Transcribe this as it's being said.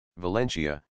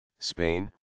Valencia,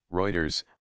 Spain, Reuters,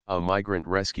 a migrant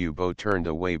rescue boat turned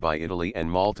away by Italy and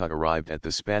Malta arrived at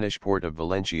the Spanish port of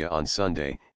Valencia on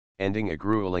Sunday, ending a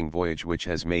grueling voyage which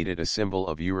has made it a symbol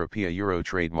of Euro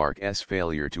trademark's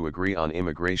failure to agree on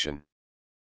immigration.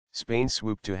 Spain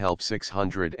swooped to help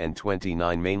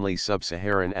 629 mainly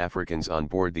sub-Saharan Africans on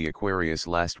board the Aquarius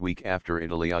last week after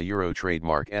Italy, a Euro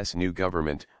trademark's new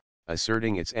government,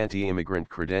 asserting its anti-immigrant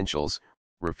credentials,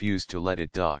 refused to let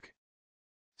it dock.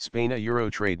 Spain, a Euro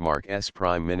trademark's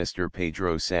Prime Minister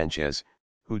Pedro Sanchez,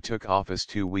 who took office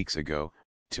 2 weeks ago,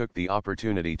 took the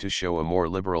opportunity to show a more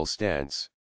liberal stance.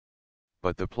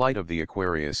 But the plight of the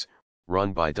Aquarius,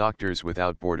 run by Doctors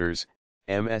Without Borders,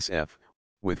 MSF,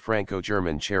 with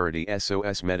Franco-German charity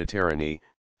SOS Mediterranee,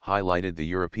 highlighted the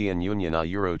European Union, a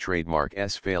Euro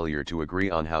trademark's failure to agree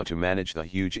on how to manage the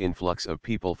huge influx of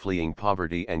people fleeing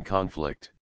poverty and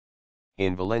conflict.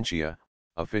 In Valencia,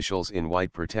 officials in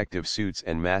white protective suits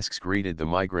and masks greeted the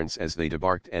migrants as they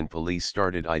debarked and police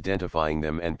started identifying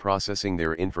them and processing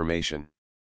their information.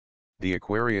 The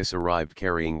Aquarius arrived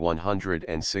carrying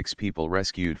 106 people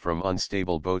rescued from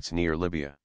unstable boats near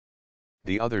Libya.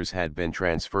 The others had been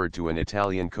transferred to an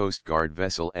Italian Coast Guard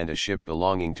vessel and a ship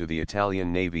belonging to the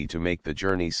Italian Navy to make the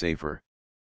journey safer.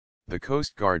 The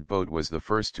Coast Guard boat was the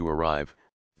first to arrive,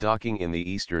 docking in the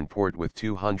eastern port with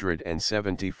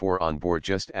 274 on board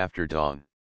just after dawn.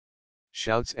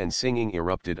 Shouts and singing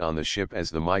erupted on the ship as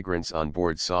the migrants on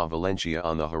board saw Valencia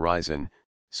on the horizon.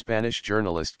 Spanish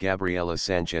journalist Gabriela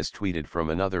Sanchez tweeted from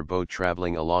another boat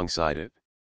traveling alongside it.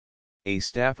 A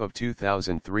staff of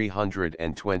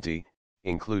 2,320,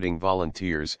 including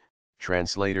volunteers,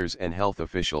 translators and health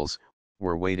officials,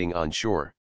 were waiting on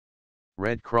shore.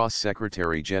 Red Cross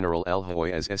Secretary General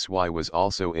Elhoy SY was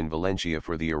also in Valencia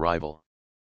for the arrival.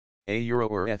 A Euro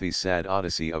Earth's sad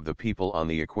odyssey of the people on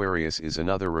the Aquarius is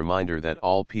another reminder that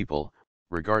all people,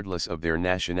 regardless of their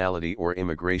nationality or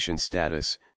immigration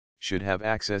status, should have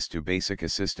access to basic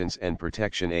assistance and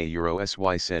protection, a Euro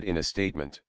SY said in a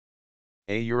statement.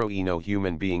 A Euro no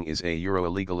human being is a Euro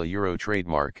illegal, a Euro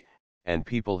trademark, and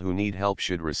people who need help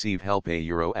should receive help, a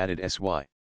Euro added SY.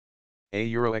 A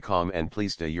Euro ecom and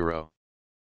pleased, a Euro.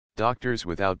 Doctors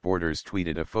Without Borders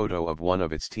tweeted a photo of one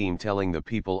of its team telling the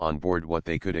people on board what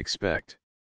they could expect.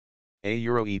 A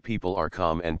Euro people are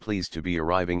calm and pleased to be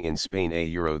arriving in Spain, a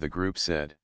Euro, the group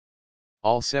said.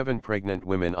 All 7 pregnant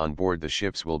women on board the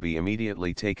ships will be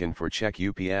immediately taken for check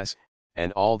UPS,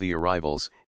 and all the arrivals,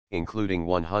 including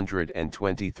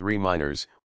 123 minors,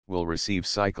 will receive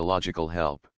psychological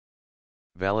help.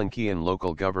 Valencian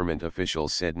local government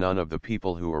officials said none of the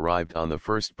people who arrived on the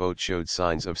first boat showed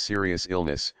signs of serious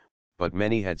illness, but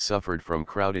many had suffered from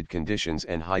crowded conditions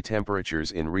and high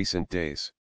temperatures in recent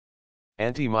days.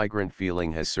 Anti-migrant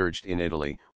feeling has surged in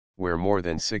Italy, where more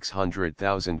than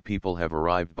 600,000 people have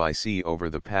arrived by sea over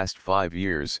the past 5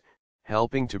 years,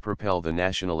 helping to propel the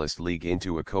Nationalist League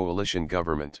into a coalition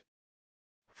government.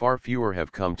 Far fewer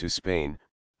have come to Spain,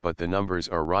 but the numbers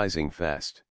are rising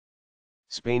fast.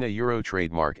 Spain, a Euro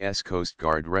trademark's Coast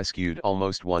Guard rescued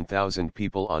almost 1,000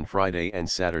 people on Friday and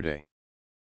Saturday.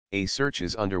 A search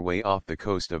is underway off the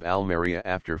coast of Almeria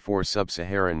after 4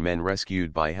 sub-Saharan men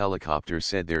rescued by helicopter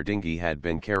said their dinghy had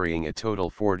been carrying a total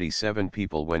 47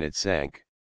 people when it sank.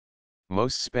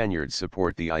 Most Spaniards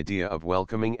support the idea of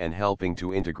welcoming and helping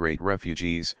to integrate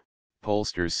refugees,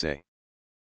 pollsters say.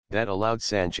 That allowed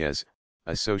Sanchez,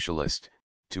 a socialist,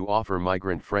 to offer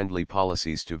migrant-friendly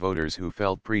policies to voters who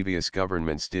felt previous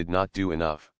governments did not do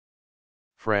enough.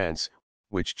 France,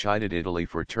 which chided Italy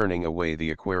for turning away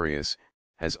the Aquarius,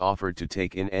 has offered to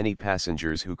take in any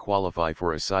passengers who qualify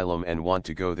for asylum and want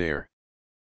to go there.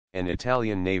 An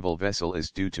Italian naval vessel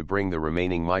is due to bring the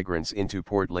remaining migrants into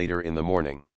port later in the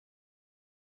morning.